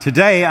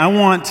Today, I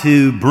want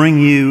to bring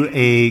you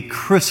a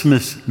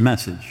Christmas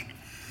message.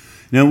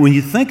 Now, when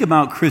you think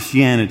about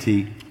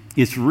Christianity,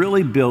 it's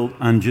really built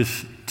on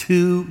just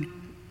two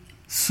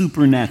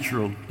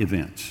supernatural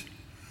events.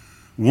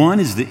 One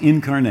is the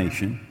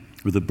incarnation,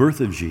 or the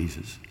birth of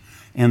Jesus,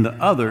 and the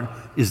other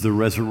is the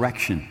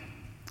resurrection.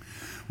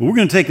 Well, we're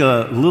going to take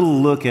a little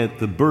look at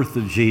the birth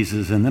of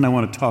Jesus, and then I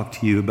want to talk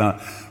to you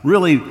about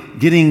really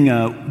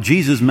getting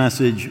Jesus'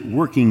 message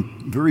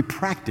working very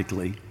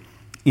practically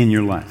in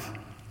your life.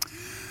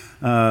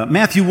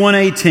 Matthew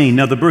 1:18,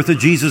 now the birth of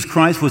Jesus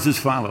Christ was as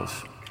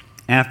follows.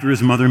 After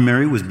his mother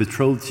Mary was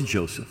betrothed to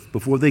Joseph,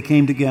 before they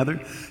came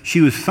together,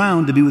 she was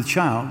found to be with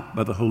child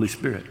by the Holy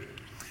Spirit.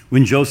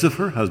 When Joseph,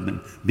 her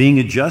husband, being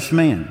a just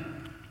man,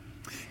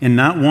 and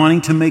not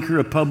wanting to make her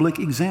a public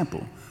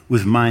example,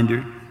 was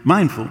minded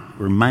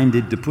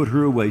to put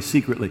her away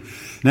secretly.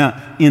 Now,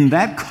 in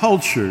that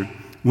culture,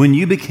 when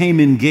you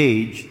became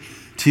engaged,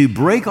 to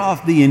break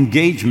off the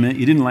engagement,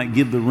 you didn't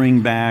give the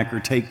ring back or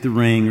take the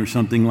ring or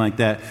something like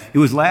that. It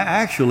was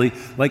actually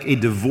like a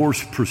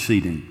divorce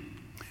proceeding.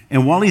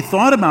 And while he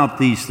thought about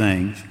these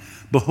things,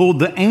 behold,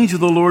 the angel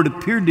of the Lord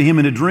appeared to him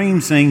in a dream,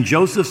 saying,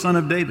 Joseph, son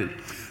of David,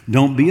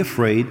 don't be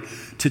afraid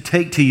to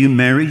take to you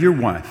Mary, your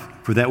wife,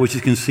 for that which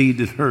is conceived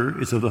in her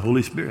is of the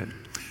Holy Spirit.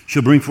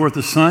 She'll bring forth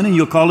a son, and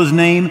you'll call his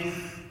name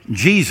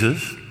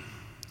Jesus,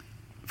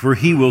 for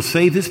he will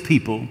save his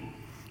people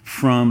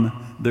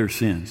from their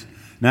sins.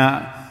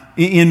 Now,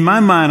 in my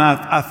mind,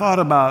 I thought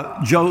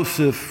about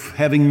Joseph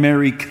having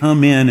Mary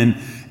come in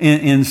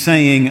and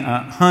saying,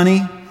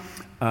 honey,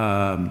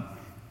 I'm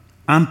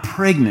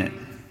pregnant,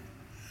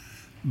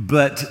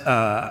 but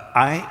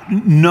I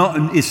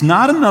know it's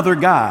not another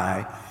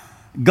guy.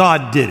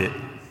 God did it.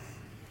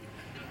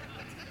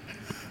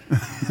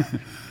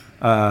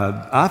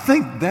 I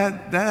think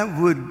that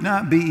would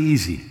not be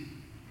easy.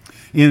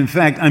 In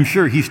fact, I'm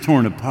sure he's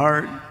torn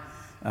apart.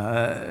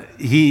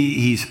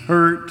 He's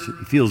hurt.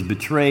 He feels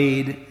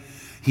betrayed.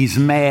 He's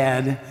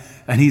mad.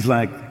 And he's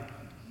like,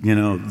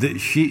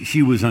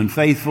 she was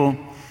unfaithful.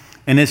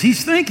 And as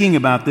he's thinking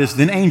about this,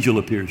 then an angel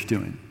appears to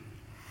him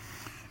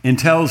and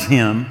tells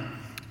him,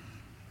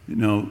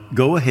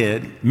 go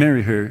ahead,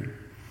 marry her.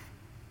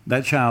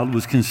 That child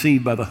was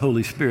conceived by the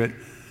Holy Spirit.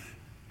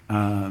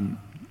 I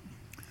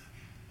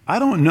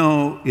don't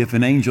know if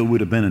an angel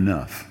would have been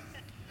enough.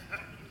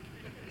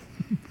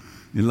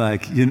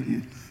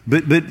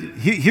 But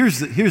here's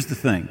the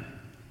thing.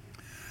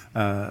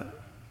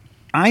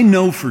 I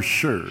know for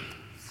sure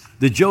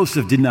that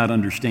Joseph did not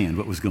understand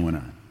what was going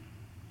on.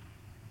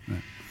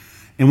 Right?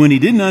 And when he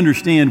didn't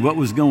understand what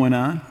was going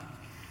on,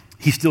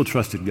 he still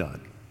trusted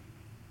God.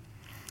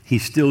 He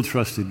still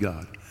trusted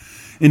God.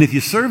 And if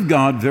you serve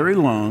God very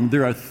long,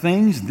 there are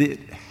things that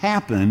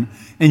happen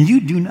and you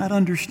do not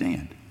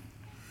understand.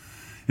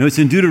 It's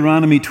in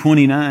Deuteronomy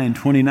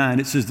 29:29.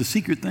 It says, the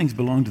secret things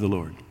belong to the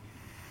Lord.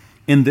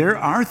 And there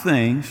are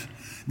things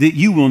that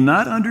you will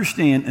not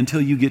understand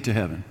until you get to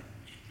heaven.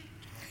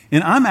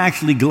 And I'm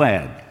actually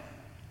glad,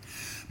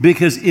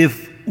 because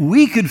if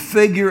we could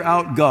figure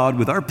out God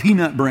with our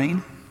peanut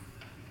brain,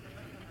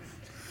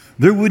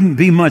 there wouldn't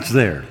be much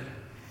there.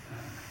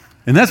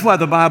 And that's why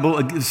the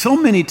Bible so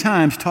many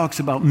times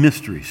talks about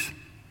mysteries.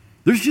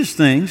 There's just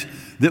things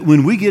that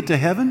when we get to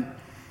heaven,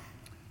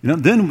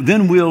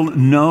 then we'll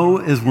know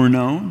as we're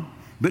known,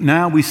 but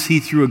now we see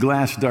through a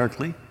glass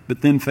darkly,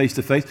 but then face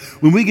to face.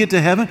 When we get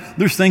to heaven,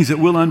 there's things that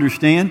we'll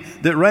understand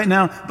that right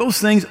now, those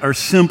things are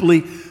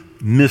simply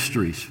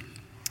mysteries.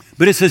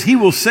 But it says he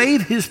will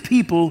save his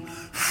people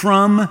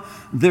from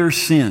their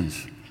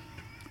sins.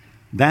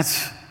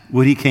 That's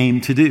what he came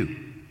to do.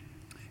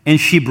 And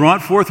she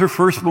brought forth her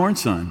firstborn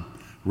son,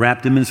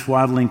 wrapped him in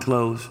swaddling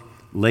clothes,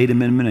 laid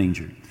him in a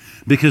manger,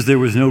 because there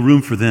was no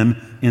room for them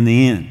in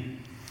the inn.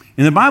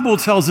 And the Bible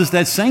tells us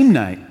that same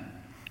night,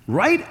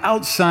 right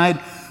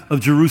outside of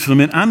Jerusalem,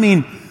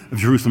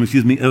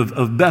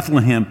 of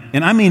Bethlehem,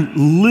 and I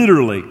mean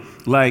literally,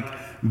 like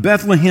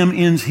Bethlehem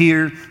ends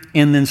here,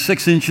 and then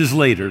 6 inches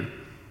later,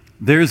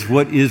 there's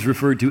what is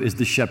referred to as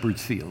the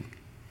shepherd's field.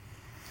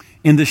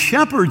 And the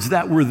shepherds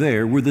that were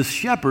there were the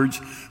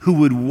shepherds who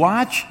would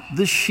watch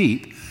the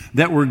sheep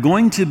that were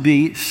going to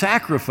be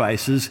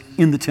sacrifices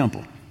in the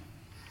temple.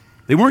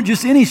 They weren't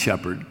just any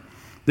shepherd.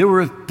 They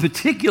were a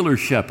particular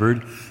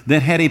shepherd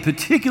that had a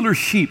particular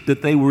sheep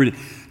that they were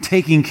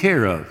taking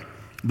care of,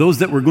 those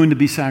that were going to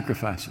be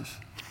sacrifices.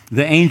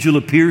 The angel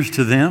appears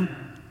to them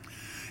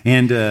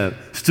and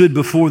stood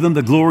before them.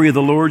 The glory of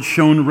the Lord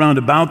shone round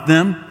about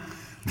them.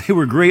 They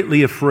were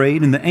greatly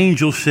afraid, and the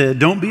angel said,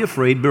 don't be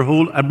afraid.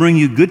 Behold, I bring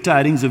you good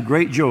tidings of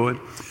great joy,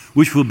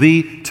 which will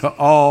be to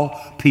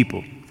all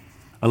people.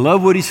 I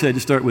love what he said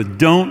to start with.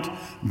 Don't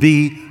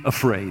be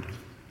afraid.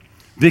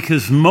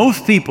 Because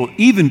most people,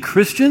 even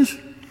Christians,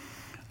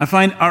 I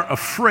find, are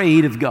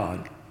afraid of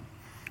God.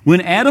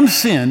 When Adam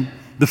sinned,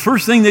 the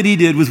first thing that he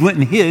did was went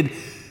and hid.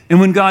 And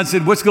when God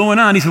said, what's going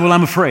on? He said, well,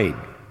 I'm afraid.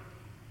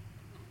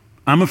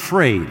 I'm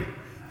afraid.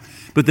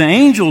 But the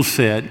angel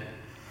said,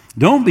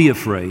 don't be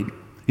afraid.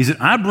 He said,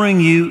 I bring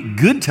you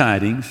good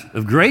tidings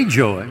of great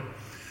joy,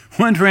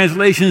 One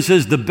translation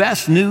says, the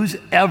best news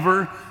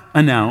ever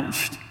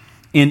announced,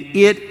 and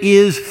it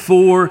is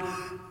for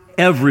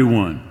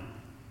everyone.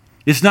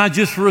 It's not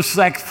just for a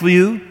select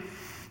few.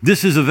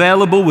 This is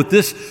available, what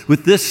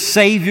this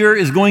Savior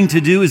is going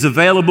to do is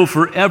available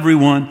for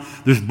everyone.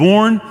 There's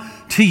born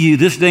to you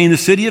this day in the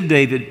city of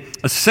David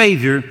a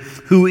Savior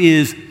who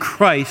is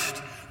Christ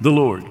the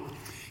Lord.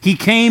 He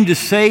came to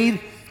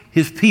save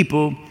his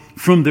people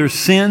from their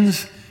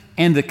sins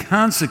and the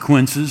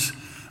consequences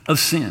of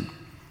sin.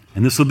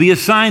 And this will be a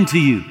sign to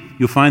you.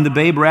 You'll find the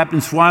babe wrapped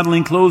in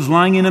swaddling clothes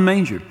lying in a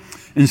manger.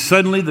 And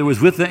suddenly there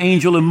was with the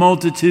angel a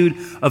multitude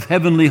of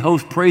heavenly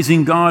hosts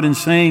praising God and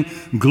saying,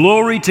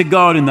 glory to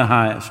God in the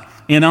highest,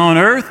 and on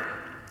earth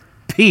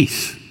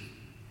peace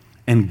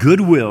and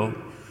goodwill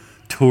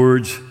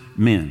towards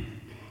men.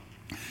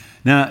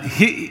 Now,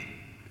 here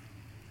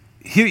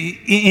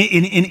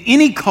in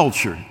any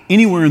culture,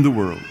 anywhere in the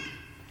world,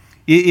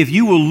 if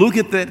you will look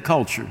at that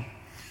culture,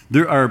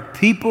 there are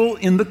people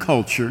in the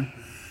culture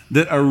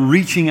that are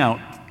reaching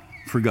out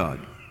for God.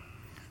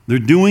 They're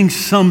doing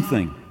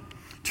something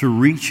to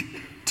reach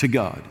to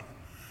God.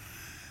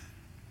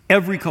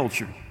 Every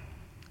culture.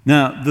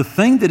 Now, the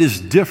thing that is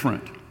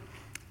different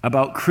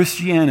about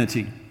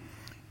Christianity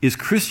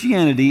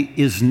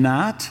is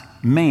not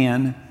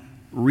man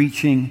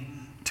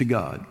reaching to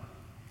God.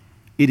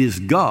 It is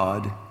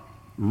God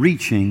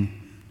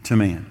reaching to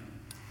man.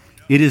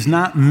 It is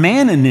not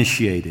man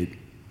initiated,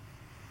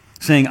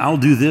 saying, I'll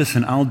do this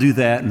and I'll do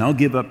that and I'll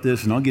give up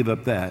this and I'll give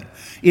up that.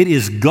 It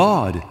is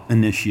God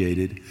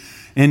initiated,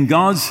 and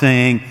God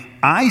saying,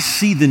 I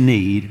see the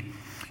need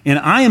and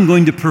I am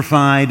going to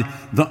provide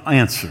the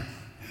answer.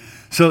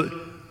 So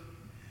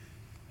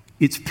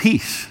it's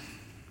peace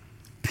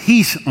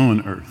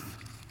on earth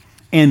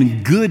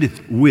and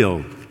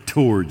goodwill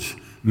towards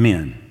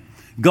men.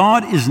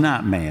 God is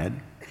not mad.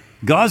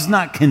 God's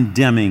not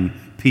condemning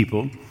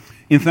people.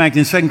 In fact,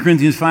 in 2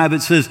 Corinthians 5,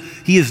 it says,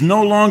 he is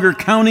no longer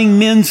counting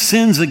men's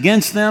sins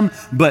against them,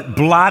 but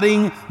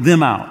blotting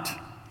them out.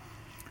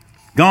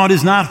 God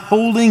is not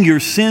holding your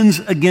sins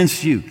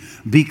against you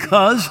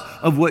because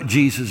of what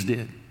Jesus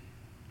did.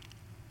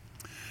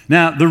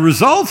 Now, the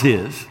result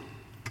is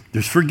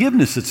there's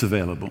forgiveness that's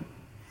available.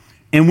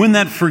 And when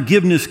that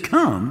forgiveness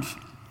comes,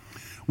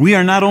 we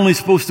are not only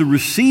supposed to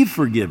receive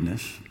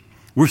forgiveness,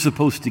 we're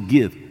supposed to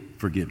give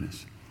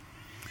forgiveness.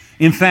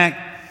 In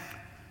fact,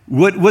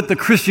 what the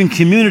Christian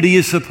community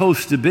is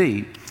supposed to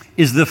be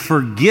is the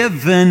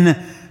forgiven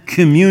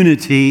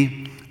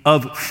community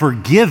of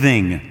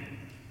forgiving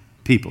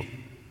people.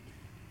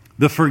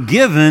 The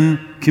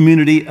forgiven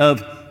community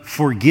of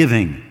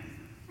forgiving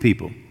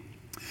people.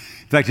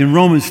 In fact, in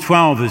Romans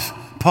 12, as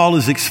Paul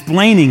is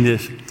explaining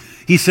this,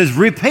 he says,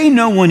 repay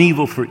no one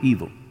evil for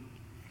evil.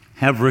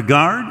 Have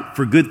regard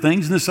for good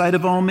things in the sight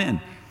of all men.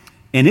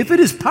 And if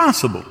it is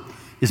possible,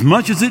 as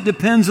much as it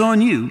depends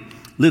on you,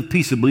 live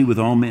peaceably with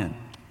all men.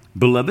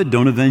 Beloved,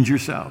 don't avenge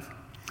yourself,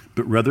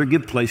 but rather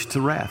give place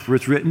to wrath. For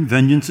it's written,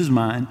 vengeance is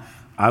mine,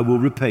 I will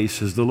repay,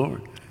 says the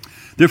Lord.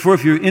 Therefore,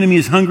 if your enemy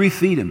is hungry,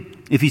 feed him.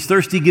 If he's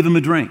thirsty, give him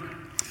a drink.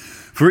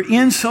 For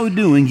in so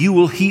doing, you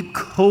will heap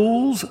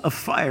coals of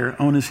fire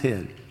on his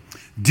head.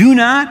 Do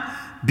not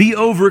be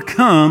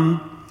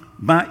overcome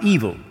by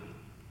evil,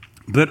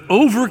 but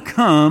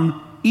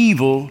overcome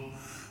evil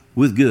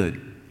with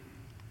good.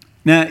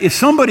 Now, if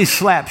somebody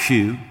slaps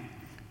you,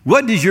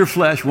 what does your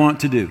flesh want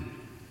to do?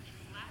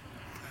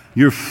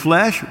 Your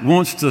flesh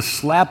wants to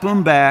slap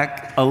them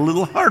back a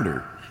little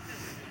harder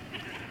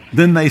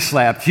than they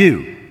slapped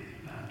you.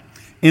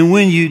 And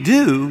when you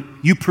do,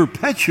 you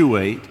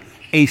perpetuate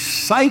a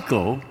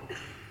cycle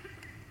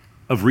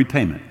of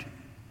repayment.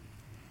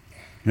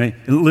 Right?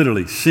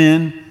 Literally,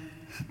 sin.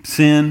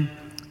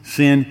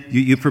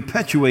 You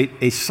perpetuate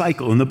a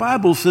cycle. And the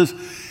Bible says,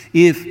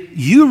 if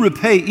you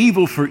repay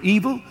evil for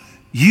evil,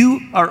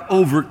 you are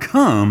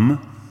overcome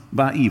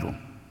by evil.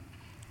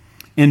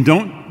 And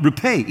don't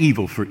repay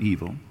evil for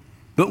evil.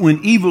 But when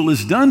evil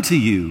is done to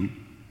you,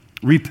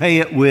 repay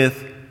it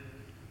with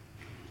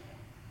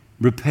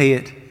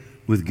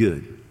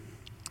good.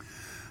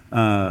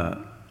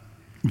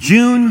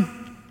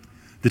 June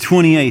the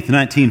 28th,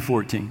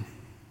 1914,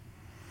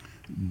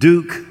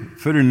 Duke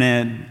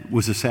Ferdinand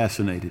was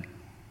assassinated.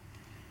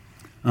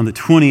 On the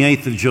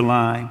 28th of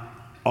July,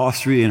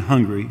 Austria and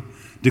Hungary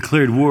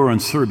declared war on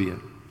Serbia,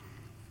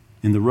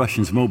 and the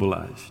Russians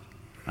mobilized.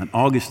 On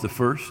August the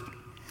 1st,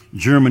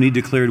 Germany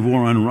declared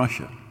war on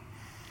Russia.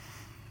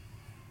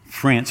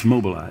 France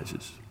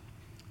mobilizes.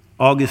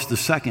 August the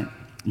 2nd,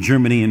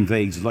 Germany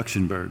invades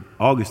Luxembourg.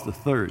 August the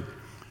 3rd,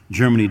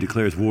 Germany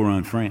declares war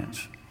on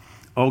France.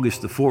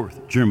 August the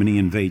 4th, Germany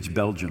invades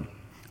Belgium.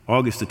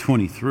 August the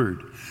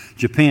 23rd,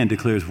 Japan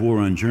declares war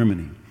on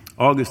Germany.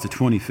 August the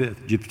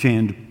 25th,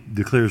 Japan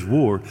declares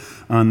war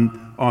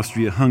on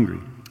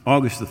Austria-Hungary.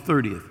 August the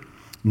 30th,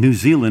 New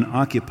Zealand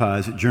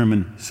occupies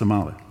German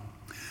Somalia.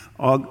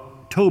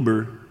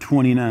 October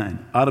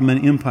 29,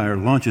 Ottoman Empire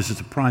launches a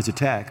surprise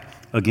attack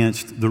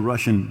against the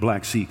Russian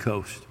Black Sea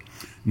coast.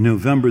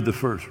 November the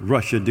 1st,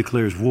 Russia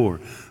declares war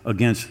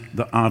against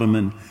the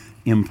Ottoman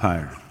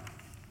Empire.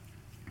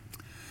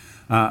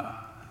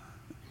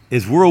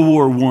 As World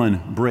War I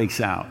breaks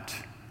out,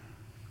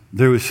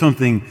 there was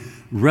something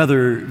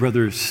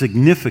rather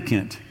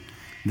significant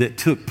that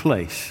took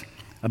place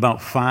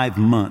about 5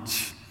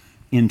 months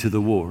into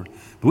the war.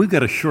 But we've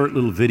got a short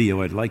little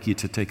video I'd like you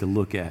to take a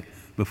look at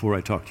before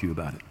I talk to you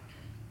about it.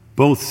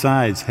 Both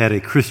sides had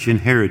a Christian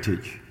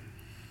heritage.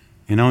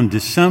 And on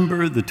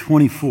December the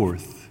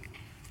 24th,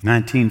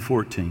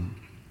 1914,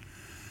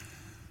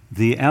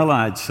 the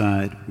Allied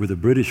side, where the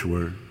British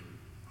were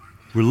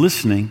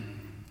listening,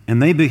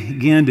 and they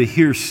began to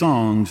hear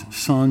songs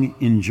sung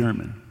in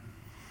German.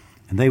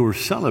 And they were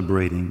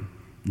celebrating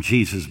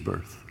Jesus'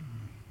 birth.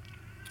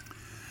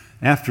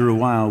 After a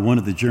while, one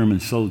of the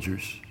German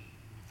soldiers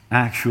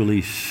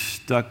actually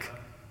stuck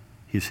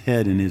his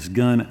head and his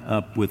gun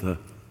up with a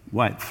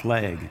white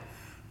flag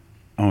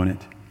on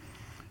it.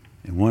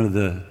 And one of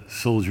the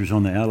soldiers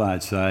on the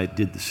Allied side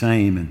did the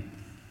same, and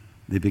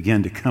they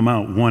began to come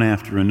out one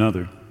after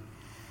another.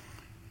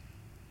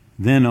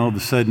 Then all of a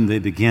sudden they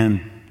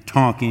began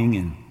talking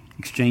and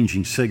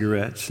exchanging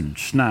cigarettes and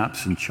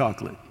schnapps and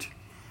chocolate.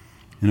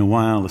 In a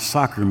while, a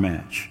soccer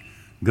match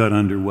got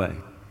underway.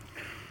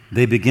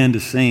 They began to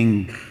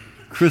sing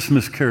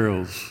Christmas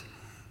carols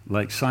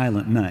like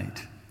Silent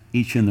Night,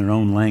 each in their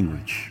own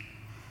language.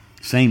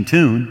 Same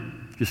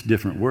tune, just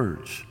different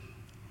words.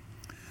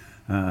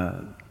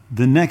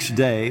 The next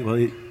day,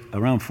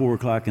 around 4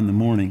 o'clock in the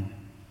morning,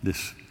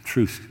 this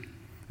truce,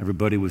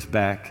 everybody was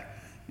back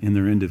in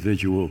their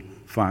individual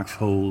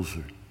foxholes.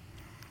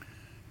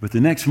 But the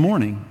next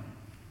morning,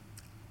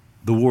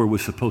 the war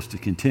was supposed to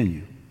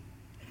continue.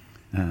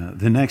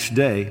 The next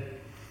day,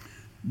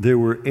 there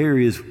were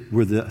areas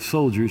where the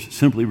soldiers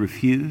simply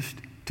refused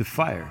to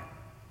fire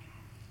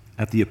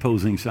at the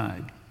opposing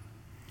side.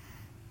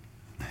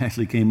 They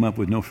actually came up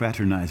with no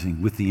fraternizing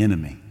with the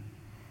enemy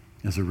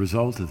as a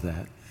result of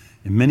that.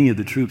 And many of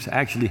the troops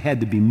actually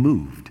had to be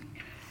moved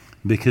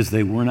because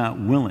they were not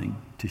willing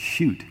to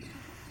shoot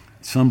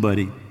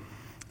somebody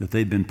that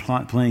they'd been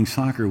playing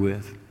soccer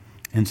with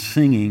and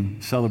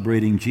singing,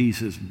 celebrating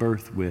Jesus'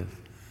 birth with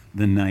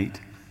the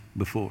night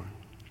before.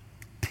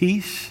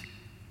 Peace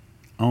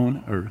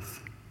on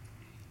earth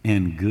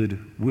and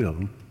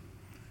goodwill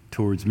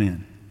towards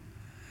men.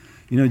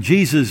 You know,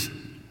 Jesus,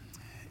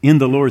 in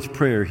the Lord's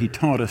Prayer, he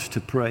taught us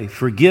to pray,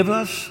 forgive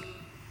us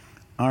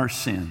our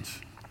sins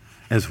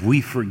as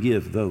we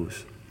forgive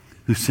those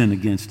who sin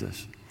against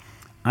us.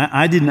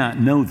 I did not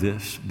know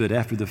this, but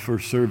after the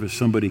first service,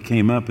 somebody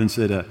came up and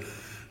said,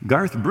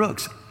 Garth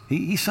Brooks,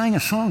 he sang a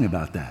song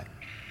about that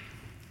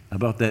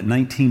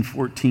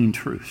 1914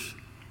 truce.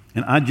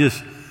 And I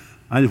just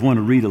want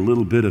to read a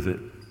little bit of it.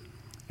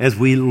 As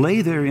we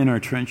lay there in our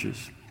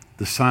trenches,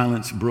 the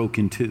silence broke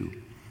in two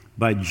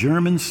by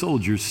German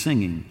soldiers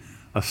singing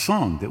a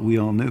song that we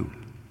all knew.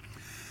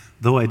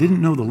 Though I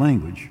didn't know the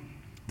language,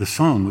 the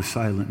song was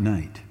Silent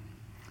Night.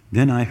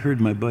 Then I heard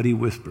my buddy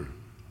whisper,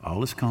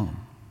 all is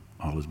calm,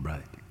 all is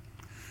bright.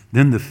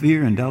 Then the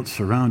fear and doubt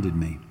surrounded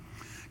me,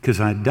 because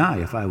I'd die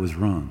if I was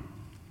wrong.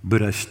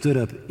 But I stood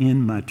up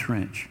in my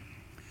trench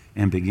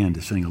and began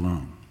to sing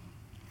along.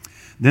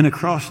 Then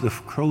across the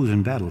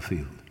frozen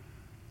battlefield,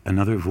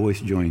 another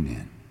voice joined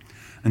in,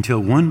 until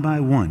one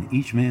by one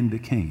each man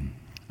became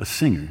a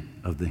singer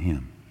of the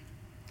hymn.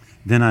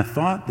 Then I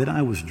thought that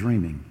I was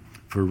dreaming,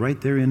 for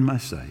right there in my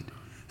sight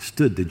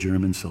stood the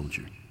German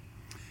soldier.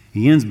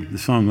 He ends the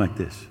song like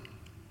this.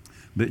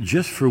 But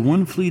just for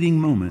one fleeting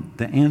moment,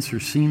 the answer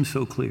seemed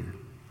so clear.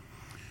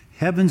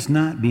 Heaven's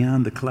not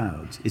beyond the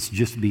clouds, it's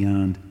just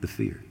beyond the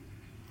fear.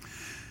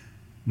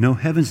 No,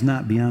 heaven's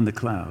not beyond the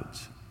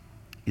clouds.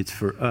 It's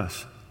for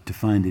us to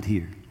find it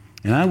here.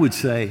 And I would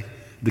say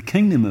the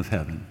kingdom of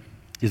heaven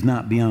is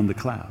not beyond the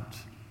clouds.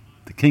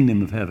 The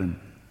kingdom of heaven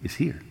is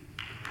here.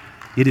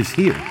 It is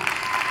here.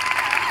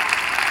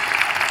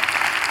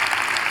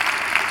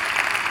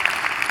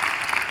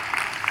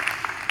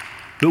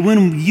 But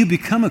when you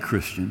become a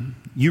Christian,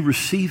 you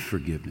receive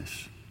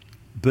forgiveness.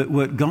 But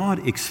what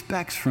God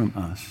expects from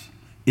us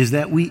is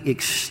that we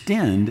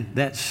extend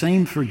that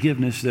same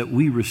forgiveness that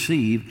we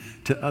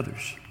receive to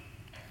others.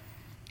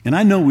 And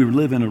I know we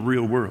live in a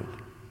real world,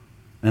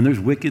 and there's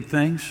wicked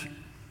things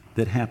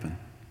that happen.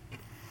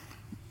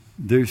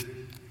 There's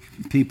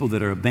people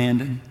that are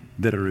abandoned,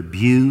 that are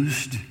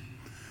abused.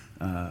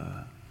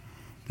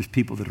 There's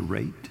people that are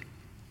raped.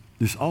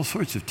 There's all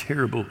sorts of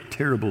terrible,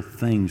 terrible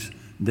things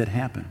that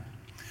happen.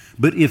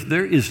 But if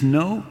there is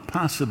no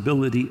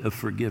possibility of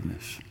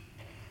forgiveness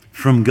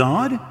from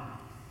God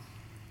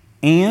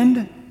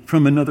and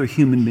from another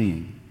human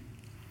being,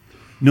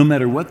 no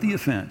matter what the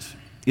offense,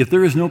 if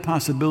there is no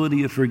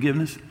possibility of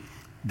forgiveness,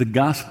 the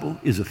gospel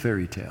is a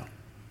fairy tale.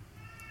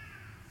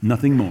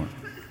 Nothing more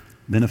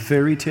than a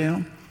fairy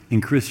tale,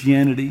 and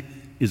Christianity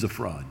is a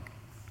fraud.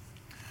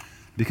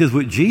 Because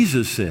what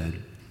Jesus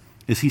said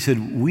is, he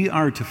said, we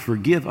are to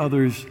forgive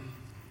others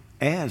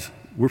as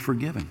we're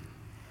forgiven.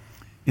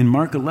 In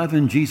Mark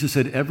 11, Jesus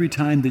said, every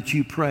time that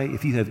you pray,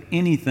 if you have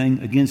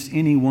anything against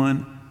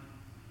anyone,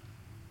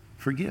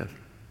 forgive.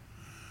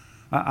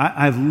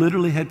 I've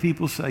literally had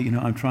people say,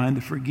 I'm trying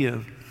to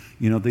forgive,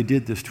 They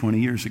did this 20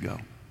 years ago.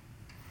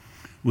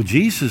 Well,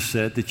 Jesus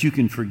said that you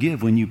can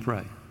forgive when you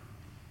pray.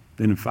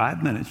 Then in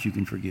 5 minutes, you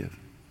can forgive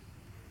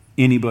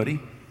anybody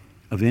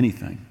of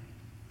anything.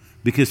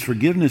 Because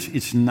forgiveness,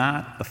 it's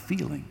not a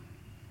feeling.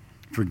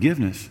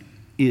 Forgiveness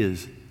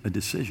is a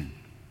decision.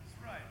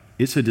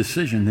 It's a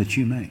decision that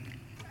you make.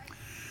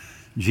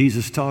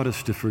 Jesus taught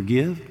us to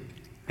forgive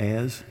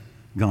as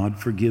God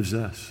forgives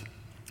us.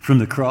 From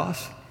the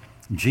cross,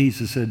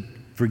 Jesus said,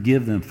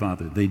 "Forgive them,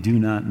 Father. They do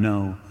not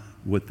know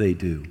what they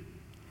do."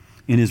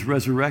 In his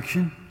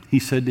resurrection, he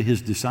said to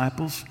his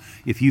disciples,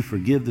 "If you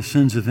forgive the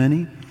sins of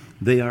any,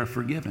 they are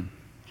forgiven."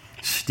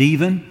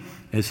 Stephen,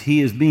 as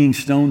he is being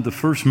stoned, the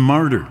first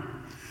martyr,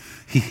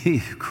 he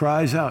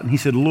cries out and he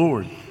said,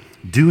 "Lord,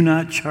 do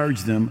not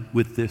charge them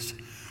with this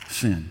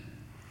sin."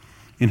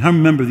 And how many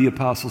remember the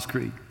Apostles'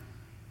 Creed?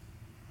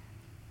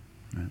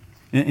 Right.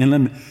 And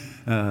let me,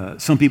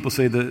 some people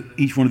say that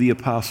each one of the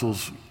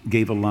apostles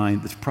gave a line.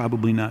 That's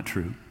probably not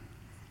true.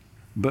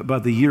 But by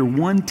the year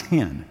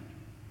 110,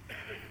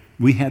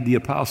 we had the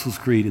Apostles'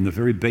 Creed in the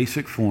very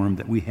basic form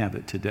that we have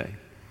it today.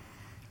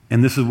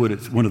 And this is what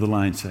one of the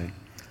lines say: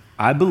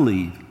 "I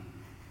believe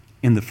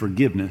in the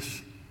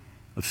forgiveness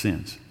of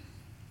sins."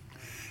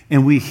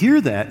 And we hear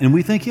that and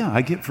we think, yeah,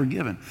 I get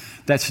forgiven.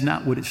 That's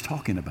not what it's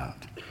talking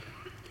about.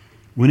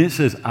 When it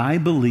says, "I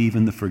believe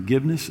in the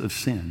forgiveness of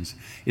sins,"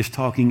 it's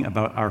talking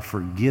about our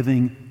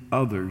forgiving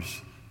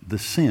others the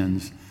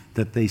sins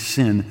that they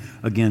sin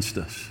against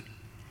us.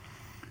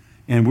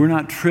 And we're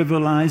not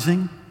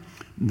trivializing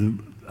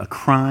a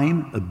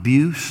crime,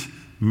 abuse,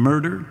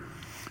 murder,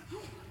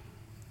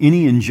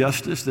 any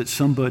injustice that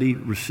somebody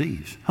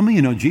receives. How many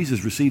of you know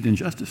Jesus received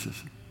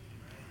injustices?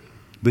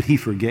 But he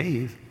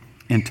forgave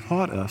and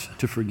taught us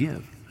to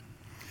forgive.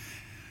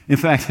 In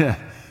fact,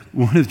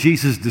 one of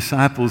Jesus'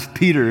 disciples,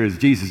 Peter, as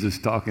Jesus is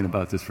talking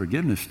about this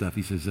forgiveness stuff,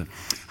 he says,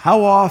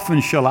 "How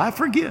often shall I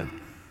forgive?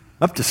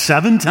 Up to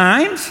 7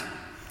 times?"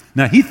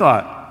 Now, he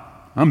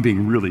thought, I'm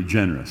being really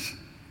generous.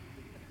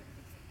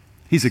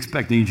 He's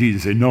expecting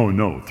Jesus to say,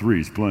 no,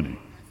 3 is plenty.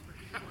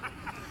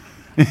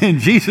 And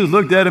Jesus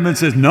looked at him and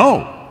says,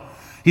 no.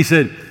 He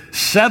said,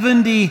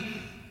 70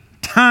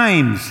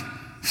 times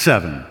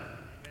 7.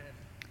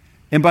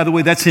 And by the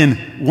way, that's in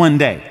one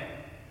day.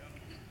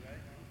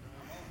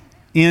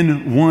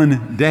 In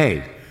one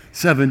day,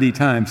 70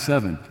 times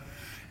 7.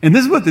 And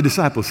this is what the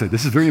disciples said.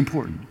 This is very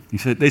important.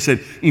 They said,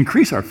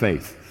 increase our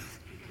faith.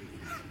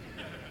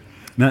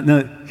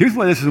 Now, here's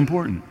why this is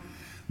important.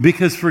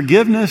 Because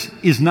forgiveness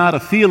is not a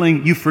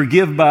feeling. You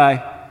forgive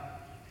by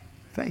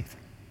faith.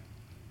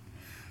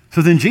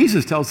 So then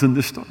Jesus tells them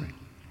this story.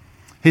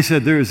 He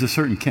said, there is a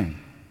certain king,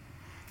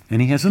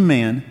 and he has a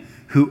man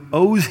who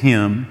owes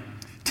him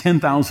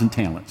 10,000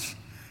 talents,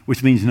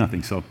 which means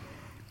nothing. So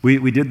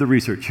we did the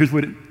research. Here's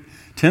what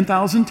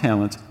 10,000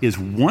 talents is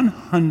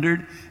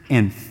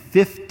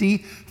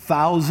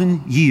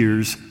 150,000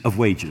 years of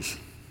wages.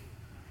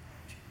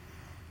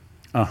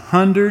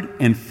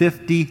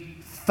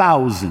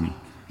 150,000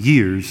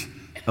 years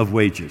of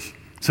wages.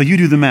 So you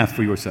do the math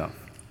for yourself.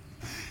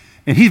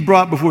 And he's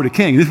brought before the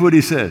king. This is what he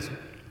says.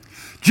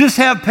 Just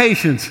have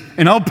patience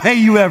and I'll pay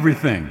you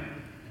everything.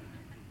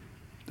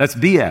 That's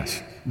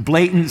BS.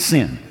 Blatant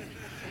sin.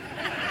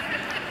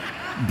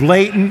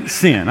 Blatant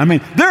sin. I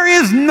mean, there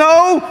is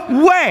no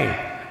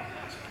way.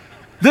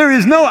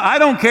 I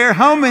don't care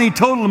how many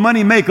total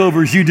money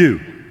makeovers you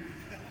do.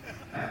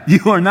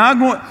 You are not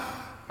going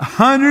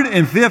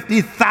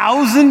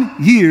 150,000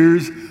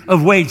 years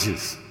of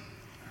wages.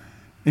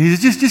 And he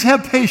says, just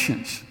have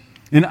patience,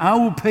 and I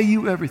will pay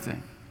you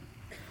everything.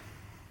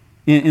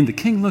 And the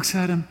king looks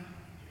at him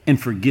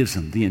and forgives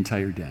him the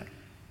entire debt,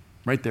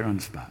 right there on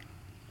the spot.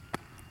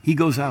 He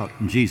goes out,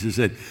 and Jesus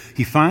said,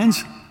 he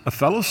finds a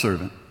fellow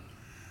servant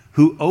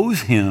who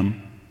owes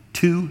him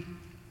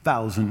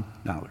 $2,000.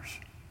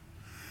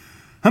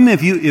 How many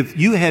of you, if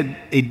you had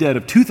a debt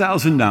of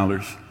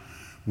 $2,000,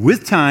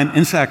 with time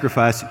and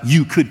sacrifice,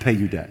 you could pay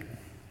your debt?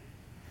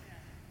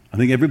 I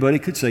think everybody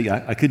could say,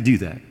 I could do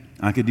that.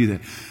 I could do that.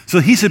 So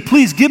he said,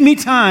 please give me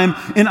time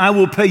and I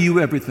will pay you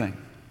everything.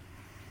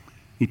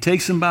 He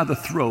takes him by the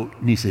throat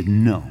and he said,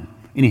 no.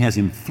 And he has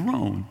him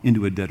thrown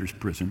into a debtor's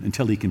prison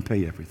until he can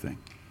pay everything.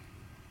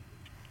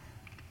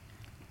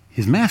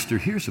 His master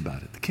hears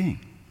about it, the king.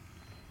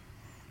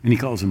 And he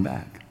calls him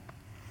back.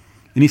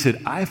 And he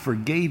said, I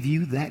forgave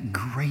you that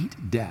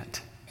great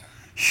debt.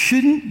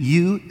 Shouldn't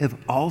you have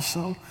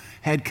also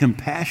had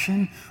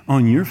compassion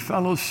on your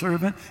fellow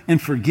servant and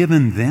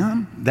forgiven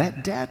them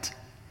that debt?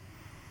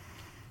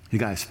 The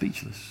guy is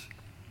speechless.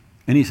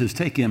 And he says,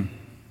 take him,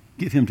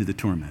 give him to the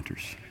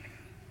tormentors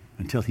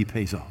until he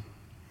pays all.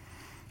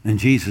 And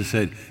Jesus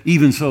said,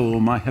 even so will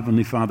my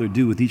heavenly Father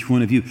do with each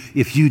one of you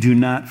if you do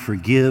not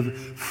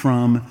forgive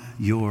from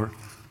your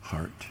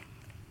heart.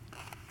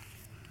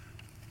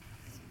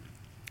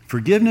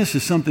 Forgiveness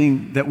is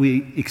something that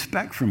we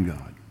expect from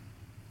God.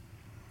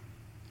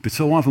 But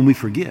so often we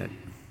forget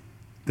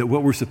that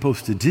what we're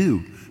supposed to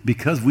do,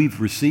 because we've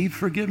received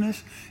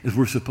forgiveness, is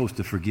we're supposed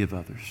to forgive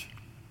others.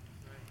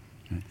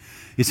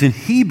 It's in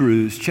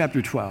Hebrews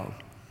chapter 12,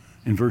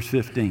 in verse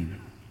 15,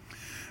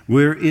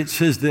 where it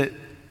says that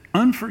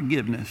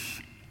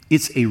unforgiveness,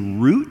 it's a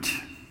root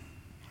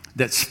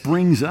that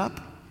springs up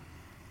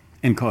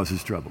and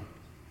causes trouble.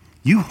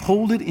 You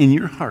hold it in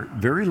your heart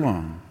very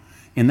long,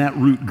 and that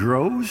root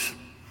grows,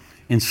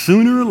 and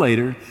sooner or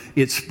later,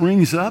 it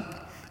springs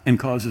up and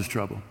causes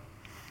trouble.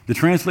 The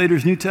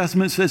Translator's New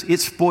Testament says it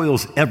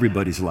spoils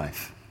everybody's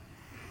life.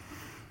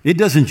 It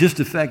doesn't just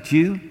affect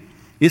you.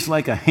 It's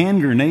like a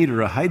hand grenade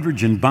or a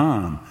hydrogen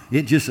bomb.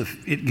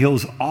 It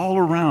goes all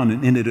around,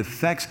 and it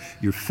affects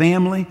your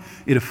family.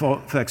 It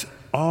affects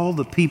all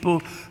the people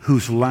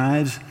whose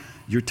lives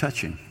you're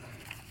touching.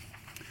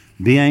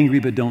 Be angry,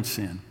 but don't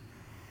sin.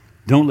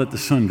 Don't let the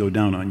sun go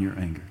down on your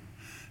anger.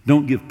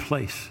 Don't give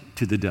place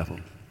to the devil.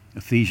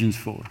 Ephesians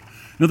 4.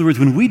 In other words,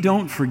 when we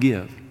don't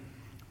forgive,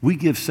 we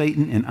give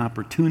Satan an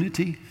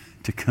opportunity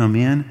to come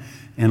in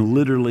and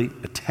literally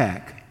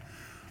attack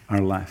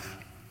our life.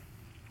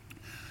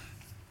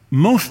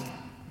 Most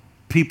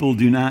people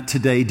do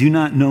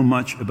not know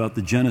much about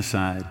the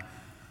genocide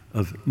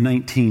of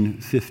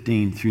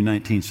 1915 through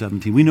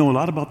 1917. We know a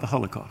lot about the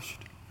Holocaust,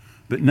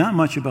 but not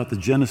much about the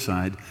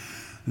genocide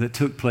that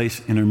took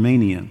place in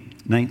Armenia,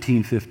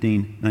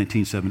 1915,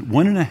 1917.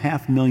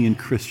 1.5 million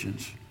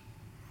Christians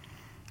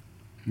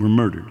were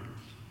murdered.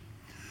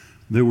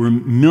 There were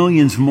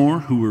millions more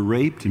who were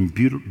raped and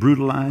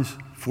brutalized,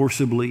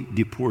 forcibly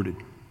deported.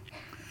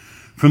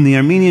 From the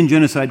Armenian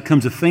genocide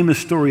comes a famous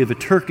story of a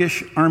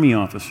Turkish army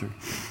officer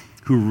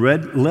who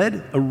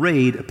led a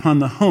raid upon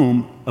the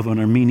home of an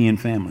Armenian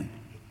family.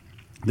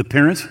 The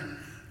parents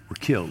were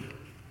killed.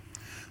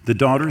 The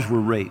daughters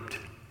were raped.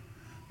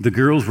 The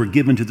girls were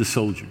given to the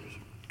soldiers.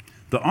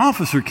 The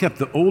officer kept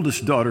the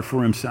oldest daughter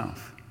for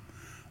himself.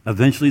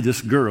 Eventually,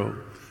 this girl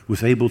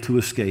was able to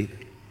escape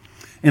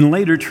and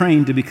later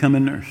trained to become a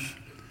nurse.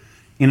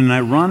 In an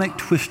ironic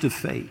twist of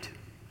fate,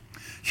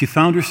 she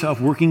found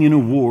herself working in a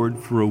ward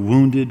for a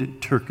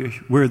wounded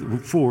Turkish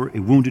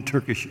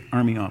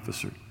army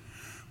officer.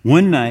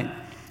 One night,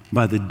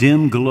 by the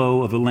dim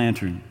glow of a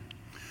lantern,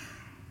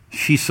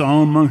 she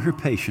saw among her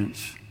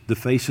patients the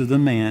face of the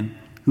man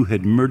who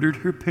had murdered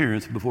her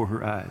parents before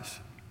her eyes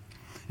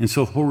and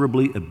so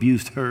horribly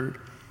abused her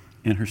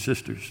and her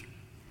sisters.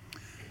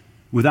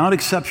 Without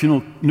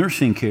exceptional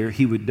nursing care,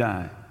 he would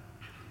die.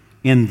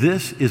 And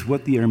this is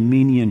what the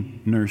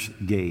Armenian nurse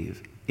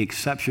gave: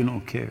 exceptional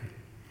care.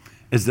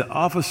 As the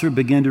officer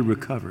began to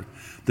recover,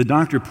 the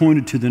doctor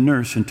pointed to the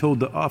nurse and told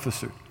the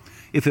officer,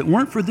 "If it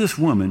weren't for this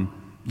woman,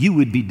 you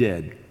would be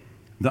dead."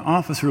 The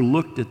officer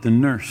looked at the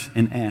nurse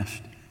and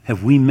asked,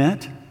 "Have we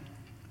met?"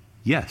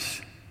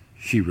 "Yes,"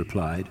 she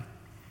replied.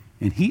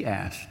 And he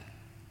asked,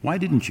 "Why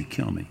didn't you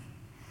kill me?"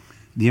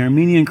 The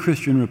Armenian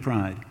Christian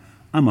replied,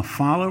 "I'm a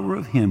follower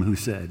of him who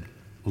said,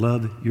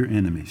 'Love your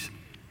enemies.'"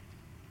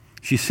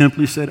 She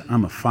simply said,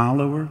 "I'm a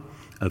follower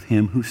of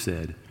him who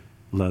said,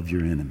 'Love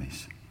your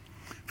enemies.'"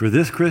 For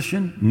this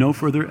Christian, no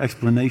further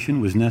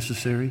explanation was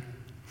necessary.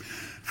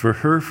 For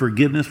her,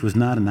 forgiveness was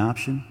not an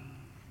option.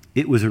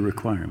 It was a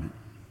requirement.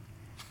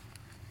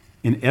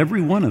 And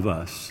every one of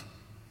us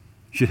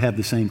should have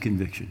the same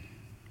conviction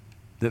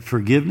that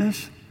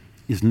forgiveness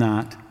is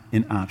not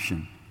an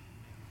option.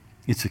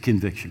 It's a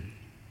conviction.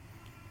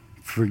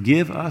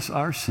 Forgive us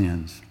our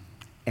sins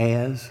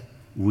as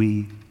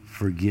we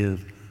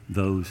forgive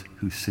those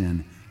who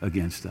sin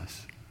against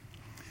us.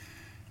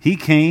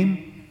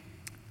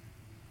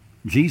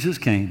 Jesus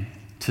came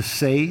to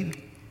save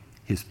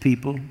his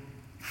people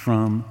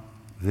from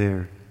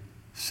their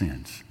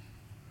sins.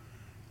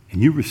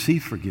 And you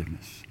receive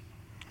forgiveness.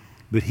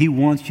 But he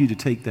wants you to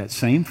take that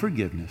same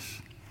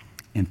forgiveness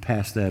and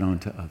pass that on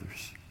to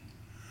others.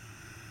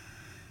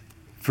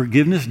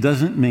 Forgiveness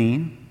doesn't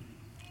mean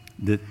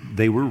that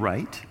they were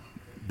right,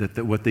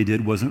 that what they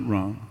did wasn't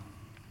wrong.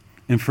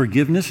 And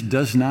forgiveness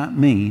does not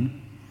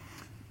mean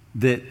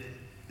that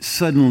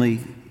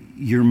suddenly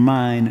your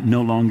mind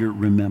no longer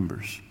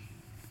remembers.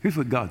 Here's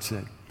what God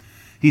said.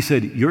 He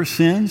said, "Your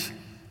sins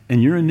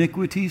and your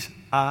iniquities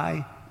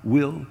I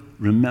will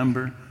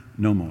remember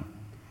no more."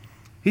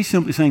 He's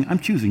simply saying, I'm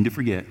choosing to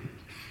forget.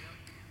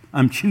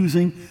 I'm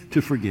choosing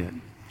to forget.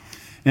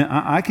 And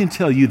I can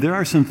tell you there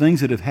are some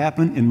things that have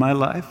happened in my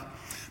life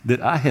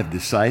that I have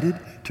decided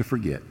to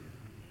forget.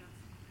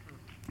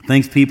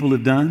 Things people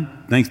have done,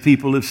 things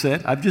people have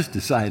said, I've just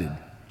decided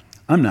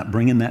I'm not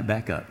bringing that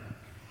back up.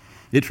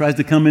 It tries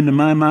to come into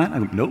my mind. I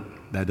go, nope,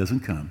 that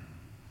doesn't come.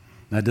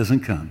 That doesn't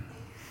come.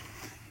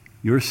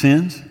 Your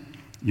sins,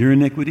 your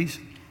iniquities,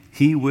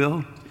 he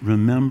will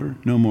remember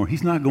no more.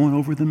 He's not going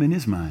over them in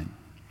his mind.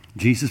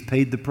 Jesus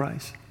paid the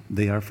price.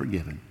 They are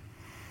forgiven.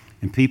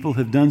 And people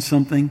have done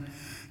something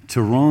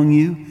to wrong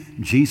you.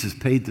 Jesus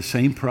paid the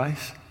same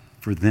price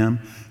for them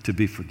to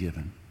be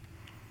forgiven.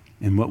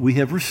 And what we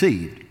have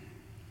received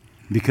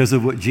because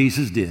of what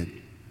Jesus did,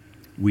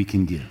 we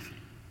can give.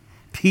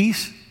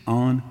 Peace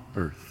on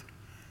earth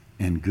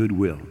and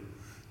goodwill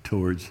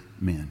towards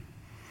men.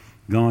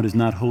 God is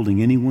not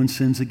holding anyone's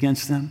sins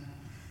against them,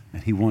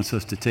 and he wants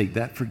us to take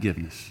that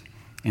forgiveness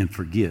and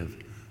forgive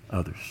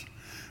others.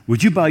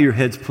 Would you bow your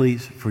heads,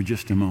 please, for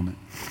just a moment?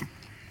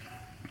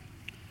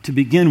 To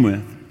begin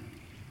with,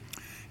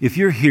 if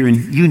you're here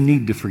and you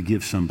need to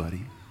forgive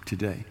somebody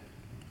today,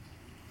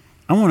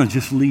 I want to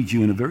just lead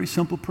you in a very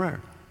simple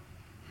prayer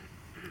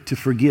to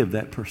forgive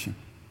that person.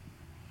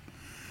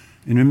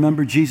 And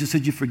remember, Jesus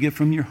said you forgive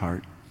from your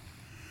heart.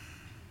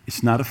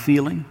 It's not a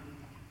feeling,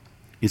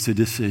 it's a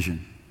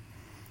decision.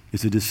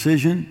 It's a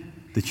decision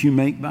that you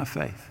make by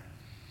faith.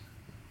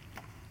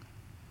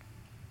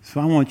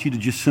 So I want you to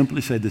just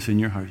simply say this in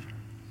your heart.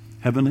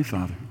 Heavenly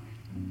Father,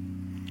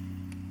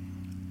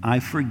 I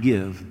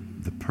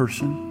forgive the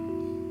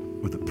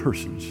person or the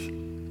persons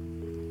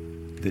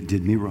that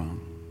did me wrong.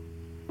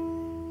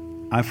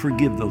 I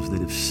forgive those that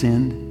have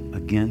sinned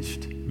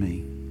against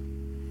me.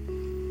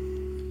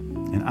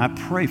 And I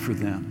pray for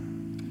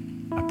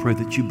them. I pray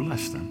that you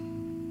bless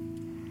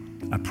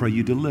them. I pray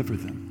you deliver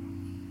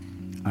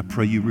them. I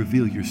pray you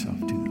reveal yourself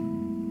to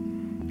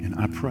them. And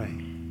I pray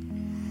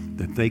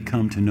that they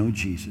come to know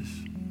Jesus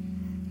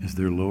as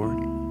their Lord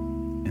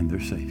and their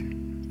Savior.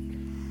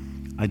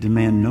 I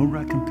demand no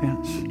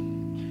recompense.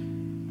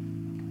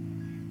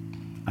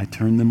 I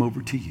turn them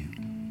over to you,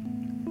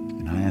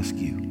 and I ask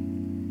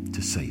you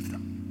to save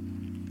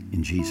them.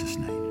 In Jesus'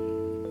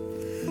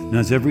 name. Now,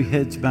 as every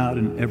head's bowed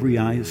and every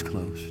eye is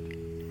closed,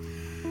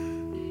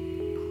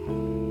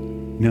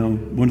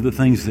 one of the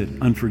things that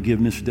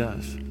unforgiveness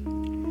does,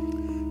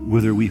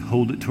 whether we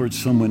hold it towards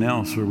someone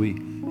else or we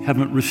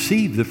haven't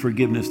received the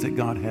forgiveness that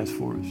God has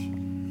for us,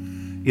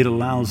 it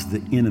allows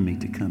the enemy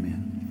to come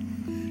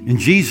in. And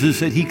Jesus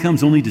said he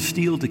comes only to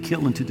steal, to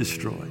kill, and to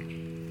destroy.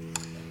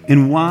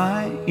 And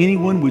why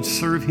anyone would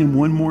serve him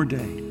one more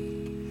day,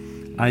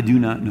 I do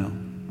not know.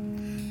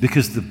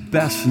 Because the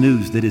best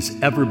news that has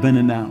ever been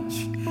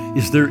announced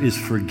is there is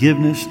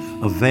forgiveness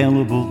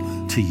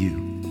available to you.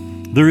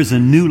 There is a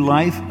new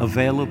life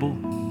available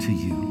to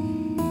you.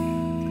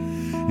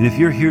 And if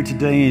you're here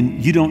today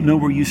and you don't know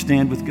where you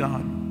stand with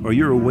God, or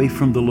you're away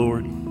from the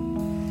Lord,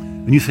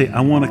 and you say,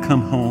 I want to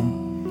come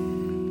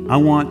home, I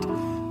want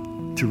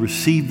to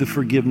receive the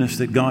forgiveness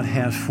that God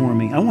has for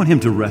me. I want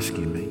him to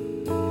rescue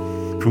me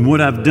from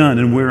what I've done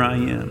and where I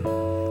am.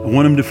 I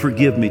want him to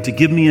forgive me, to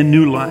give me a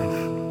new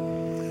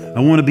life. I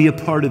want to be a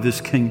part of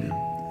his kingdom.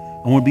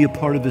 I want to be a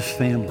part of his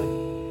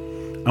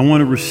family. I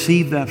want to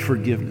receive that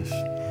forgiveness,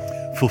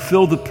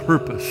 fulfill the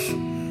purpose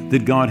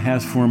that God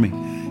has for me,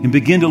 and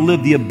begin to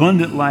live the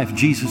abundant life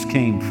Jesus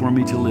came for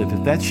me to live.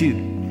 If that's you,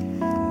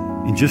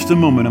 in just a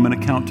moment, I'm going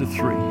to count to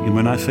 3. And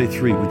when I say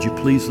 3, would you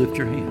please lift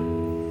your hand?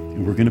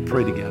 And we're going to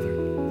pray together.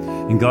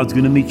 And God's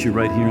going to meet you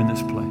right here in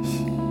this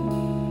place.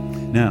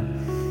 Now,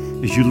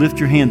 as you lift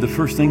your hand, the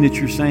first thing that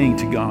you're saying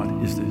to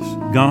God is this: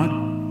 God,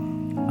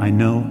 I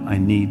know I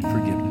need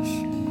forgiveness.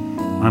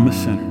 I'm a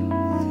sinner.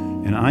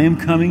 And I am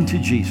coming to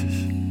Jesus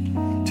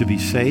to be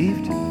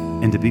saved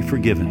and to be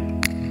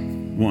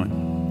forgiven.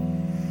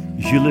 1.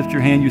 As you lift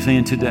your hand, you're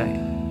saying, today,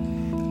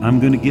 I'm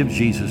going to give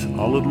Jesus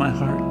all of my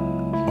heart,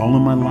 all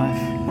of my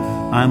life.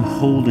 I'm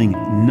holding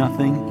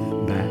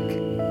nothing back.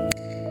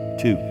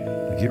 2,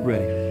 get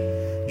ready.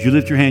 As you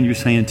lift your hand, you're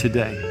saying,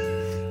 today,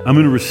 I'm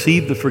going to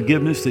receive the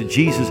forgiveness that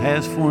Jesus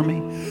has for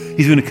me.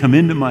 He's going to come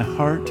into my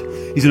heart.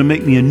 He's going to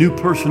make me a new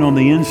person on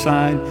the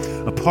inside,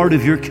 a part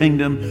of your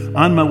kingdom,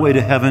 on my way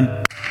to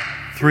heaven.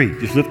 3,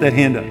 just lift that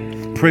hand up.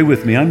 Pray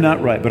with me. I'm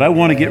not right, but I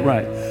want to get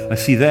right. I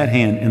see that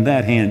hand, and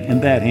that hand,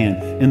 and that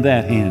hand, and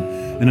that hand,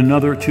 and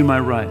another to my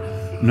right,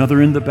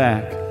 another in the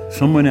back,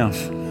 someone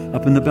else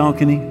up in the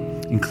balcony.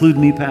 Include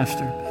me,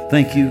 Pastor.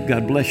 Thank you.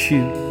 God bless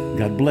you.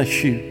 God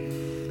bless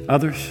you.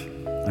 Others,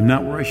 I'm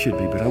not where I should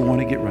be, but I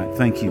want to get right.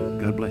 Thank you.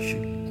 God bless you.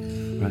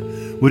 Right.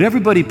 Would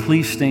everybody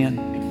please stand?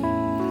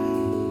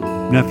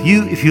 Now,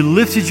 if you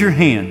lifted your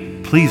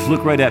hand, please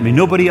look right at me.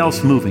 Nobody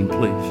else moving,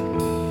 please.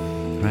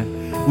 Right?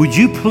 Would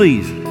you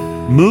please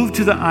move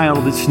to the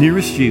aisle that's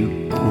nearest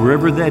you,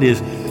 wherever that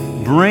is.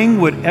 Bring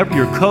whatever,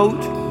 your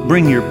coat,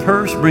 bring your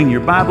purse, bring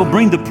your Bible,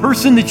 bring the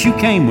person that you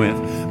came with,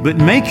 but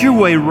make your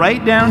way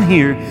right down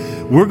here.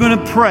 We're going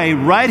to pray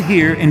right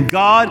here, and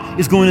God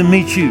is going to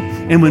meet you.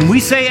 And when we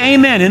say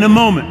amen in a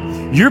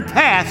moment, your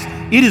past,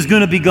 it is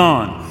going to be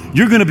gone.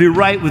 You're going to be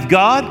right with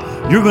God.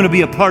 You're going to be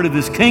a part of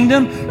his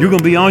kingdom. You're going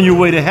to be on your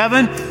way to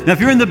heaven. Now,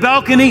 if you're in the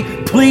balcony,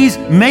 please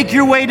make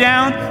your way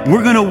down.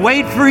 We're going to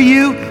wait for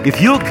you.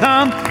 If you'll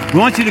come, we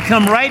want you to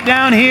come right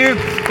down here.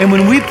 And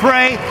when we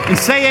pray and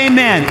say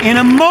amen, in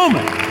a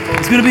moment,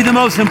 it's going to be the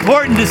most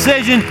important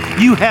decision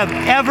you have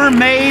ever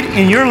made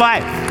in your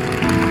life.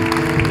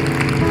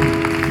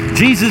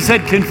 Jesus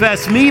said,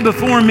 confess me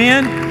before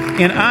men,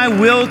 and I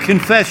will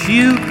confess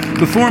you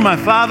before my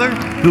Father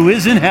who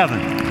is in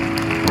heaven.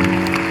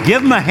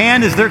 Give them a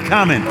hand as they're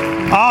coming.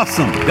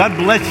 Awesome. God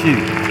bless you.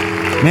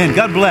 Man,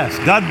 God bless.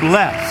 God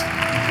bless.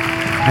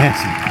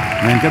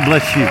 Man, God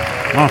bless you.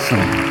 Awesome.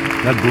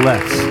 God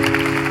bless.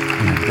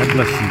 Man, God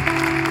bless you.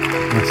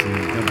 Bless you.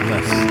 God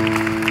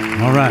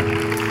bless. All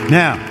right.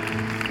 Now,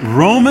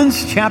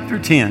 Romans chapter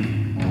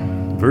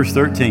 10, verse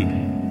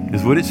 13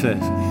 is what it says.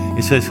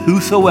 It says,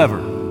 whosoever,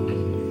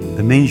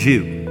 that means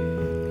you,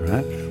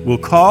 right, will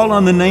call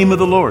on the name of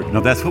the Lord.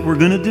 Now, that's what we're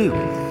going to do.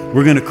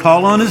 We're going to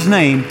call on his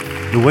name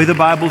the way the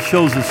Bible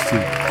shows us to.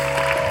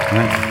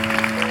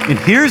 Right? And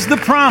here's the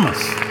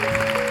promise.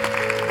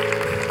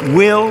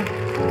 Will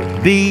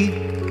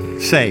be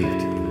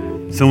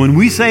saved. So when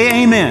we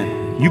say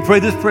amen, you pray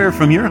this prayer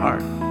from your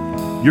heart,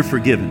 you're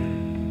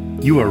forgiven.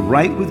 You are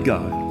right with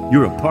God.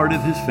 You're a part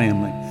of his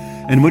family.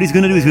 And what he's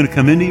going to do, he's going to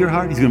come into your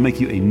heart. He's going to make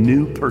you a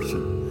new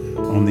person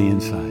on the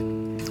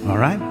inside. All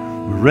right?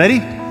 We're ready?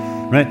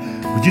 Right?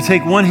 Would you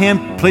take one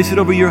hand, place it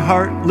over your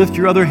heart, lift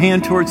your other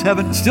hand towards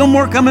heaven? Still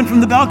more coming from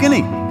the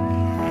balcony.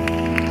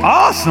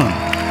 Awesome.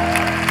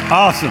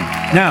 Awesome.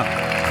 Now,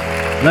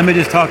 let me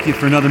just talk to you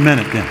for another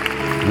minute then.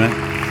 Right?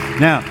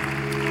 Now,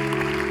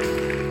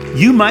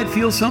 you might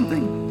feel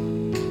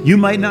something. You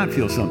might not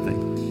feel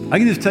something. I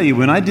can just tell you,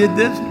 when I did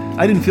this,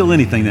 I didn't feel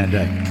anything that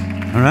day.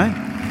 All right?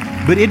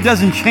 But it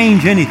doesn't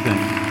change anything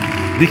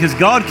because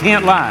God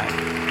can't lie.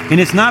 And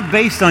it's not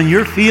based on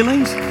your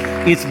feelings.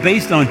 It's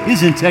based on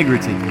his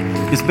integrity.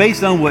 It's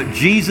based on what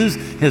Jesus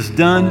has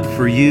done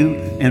for you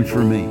and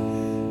for me.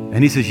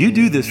 And he says, you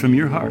do this from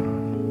your heart.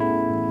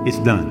 It's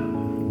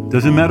done.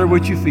 Doesn't matter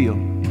what you feel.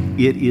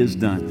 It is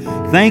done.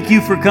 Thank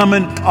you for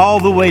coming all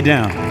the way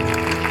down.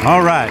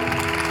 All right.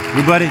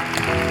 Everybody,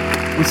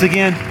 once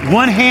again,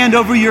 one hand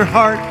over your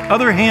heart,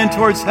 other hand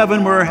towards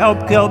heaven where our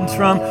help comes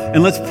from,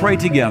 and let's pray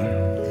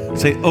together.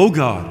 Say, oh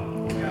God,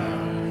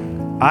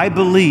 I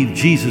believe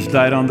Jesus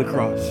died on the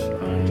cross.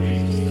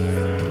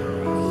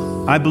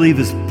 I believe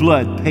his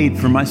blood paid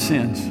for my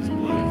sins.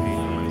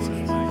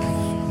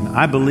 And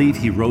I believe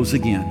he rose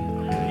again,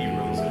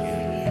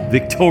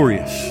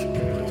 victorious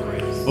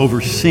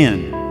over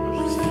sin,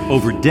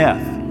 over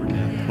death,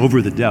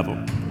 over the devil.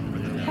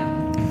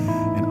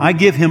 And I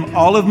give him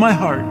all of my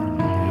heart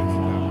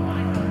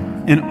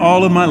and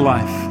all of my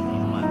life.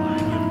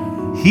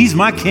 He's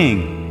my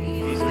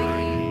king,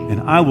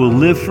 and I will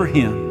live for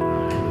him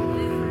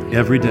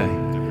every day.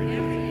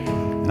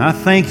 And I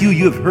thank you,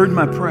 you have heard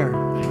my prayer,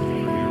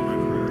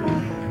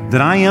 that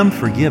I am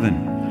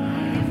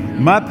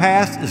forgiven. My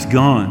past is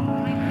gone.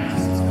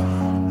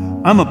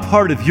 I'm a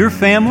part of your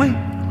family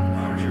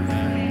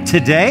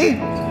today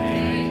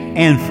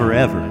and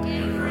forever.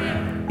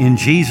 In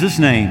Jesus'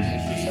 name,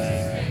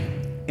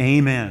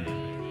 amen.